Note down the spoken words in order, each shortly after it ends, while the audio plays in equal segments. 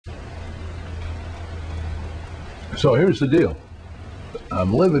So here's the deal.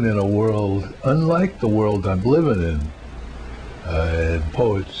 I'm living in a world unlike the world I'm living in. And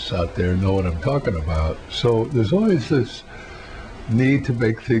poets out there know what I'm talking about. So there's always this need to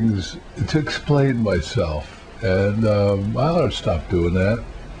make things, to explain myself. And I ought to stop doing that.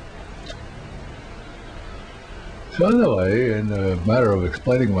 So anyway, in a matter of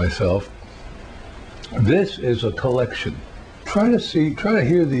explaining myself, this is a collection. Try to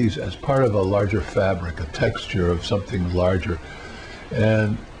hear these as part of a larger fabric, a texture of something larger.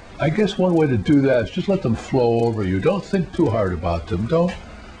 And I guess one way to do that is just let them flow over you. Don't think too hard about them. Don't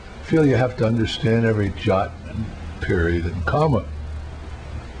feel you have to understand every jot and period and comma.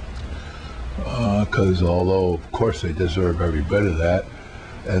 Because although, of course, they deserve every bit of that,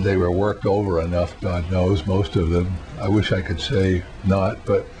 and they were worked over enough, God knows, most of them. I wish I could say not,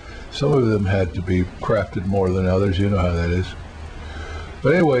 but some of them had to be crafted more than others. You know how that is.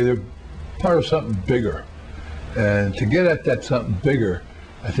 But anyway, they're part of something bigger. And to get at that something bigger,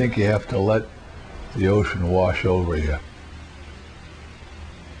 I think you have to let the ocean wash over you.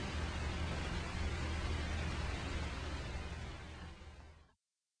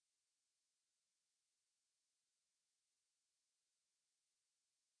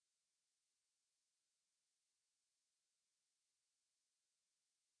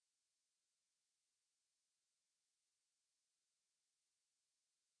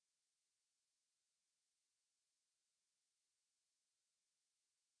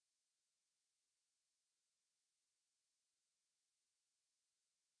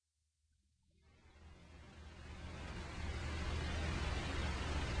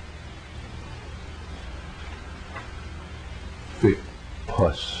 Fit,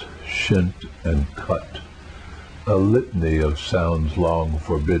 puss, shint, and cut, a litany of sounds long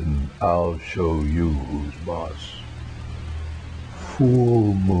forbidden. I'll show you who's boss.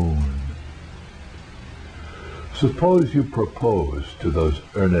 Full moon. Suppose you propose to those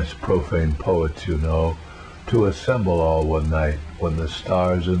earnest profane poets you know to assemble all one night when the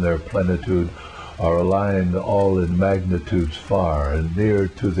stars in their plenitude are aligned all in magnitudes far and near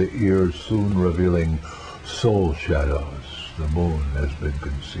to the ear, soon revealing soul shadows the moon has been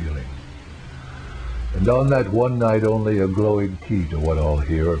concealing. And on that one night only a glowing key to what all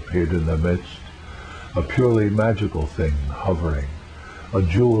here appeared in the midst, a purely magical thing hovering, a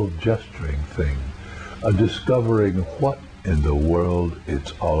jeweled gesturing thing, a discovering what in the world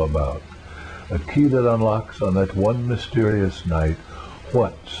it's all about, a key that unlocks on that one mysterious night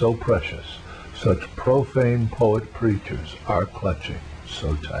what so precious such profane poet preachers are clutching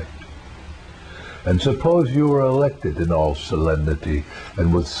so tight. And suppose you were elected in all solemnity,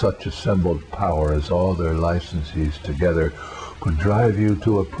 and with such assembled power as all their licensees together could drive you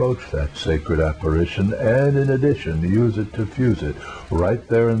to approach that sacred apparition, and in addition use it to fuse it right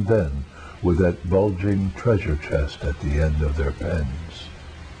there and then with that bulging treasure chest at the end of their pens.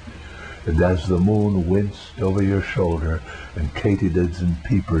 And as the moon winced over your shoulder, and katydids and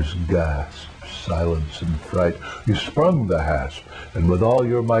peepers gasped, silence and fright, you sprung the hasp, and with all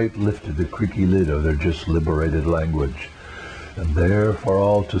your might lifted the creaky lid of their just liberated language. And there for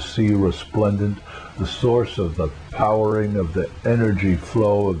all to see resplendent, the source of the powering of the energy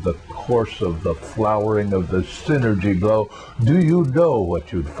flow of the course of the flowering of the synergy glow, do you know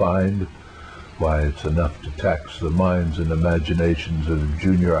what you'd find? Why, it's enough to tax the minds and imaginations of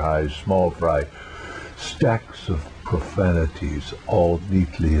junior high small fry. Stacks of profanities all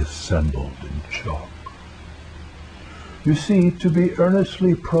neatly assembled in chalk. You see, to be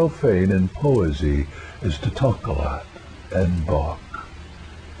earnestly profane in poesy is to talk a lot and balk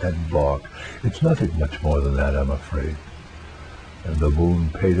and balk. It's nothing much more than that, I'm afraid. And the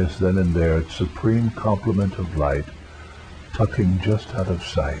moon paid us then and there its supreme compliment of light, tucking just out of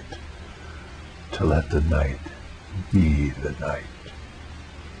sight, to let the night be the night.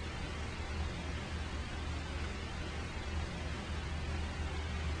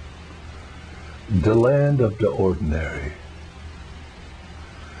 The land of the ordinary.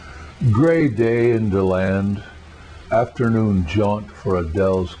 Gray day in the land, afternoon jaunt for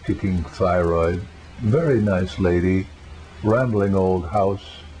Adele's kicking thyroid, very nice lady, rambling old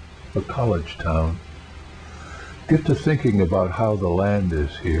house, a college town. Get to thinking about how the land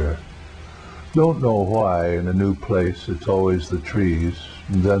is here. Don't know why in a new place it's always the trees,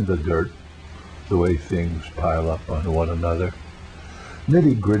 and then the dirt, the way things pile up on one another.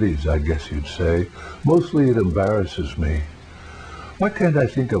 Nitty-gritties, I guess you'd say. Mostly it embarrasses me. Why can't I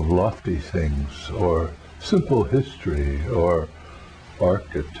think of lofty things, or simple history, or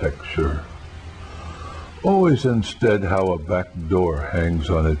architecture? Always instead how a back door hangs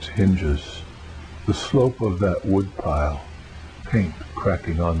on its hinges, the slope of that wood pile, paint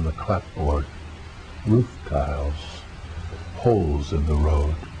cracking on the clapboard, roof tiles, holes in the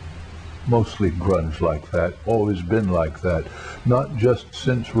road. Mostly grunge like that, always been like that, not just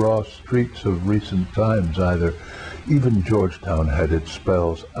since raw streets of recent times either. Even Georgetown had its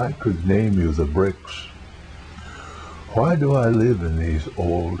spells. I could name you the bricks. Why do I live in these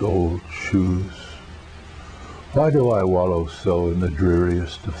old shoes? Why do I wallow so in the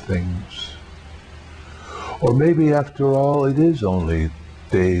dreariest of things? Or maybe after all it is only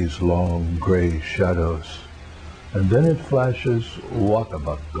days-long gray shadows. And then it flashes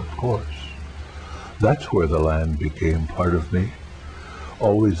Waterbuck, of course. That's where the land became part of me.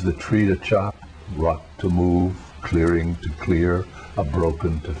 Always the tree to chop, rock to move, clearing to clear, a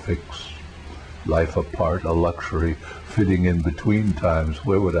broken to fix. Life apart, a luxury, fitting in between times.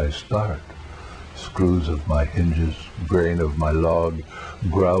 Where would I start? Screws of my hinges, grain of my log,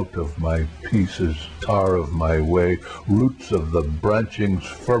 grout of my pieces, tar of my way, roots of the branchings,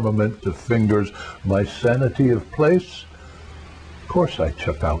 firmament to fingers, my sanity of place? Of course I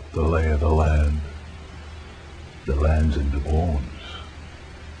chuck out the lay of the land. The land's in the bones.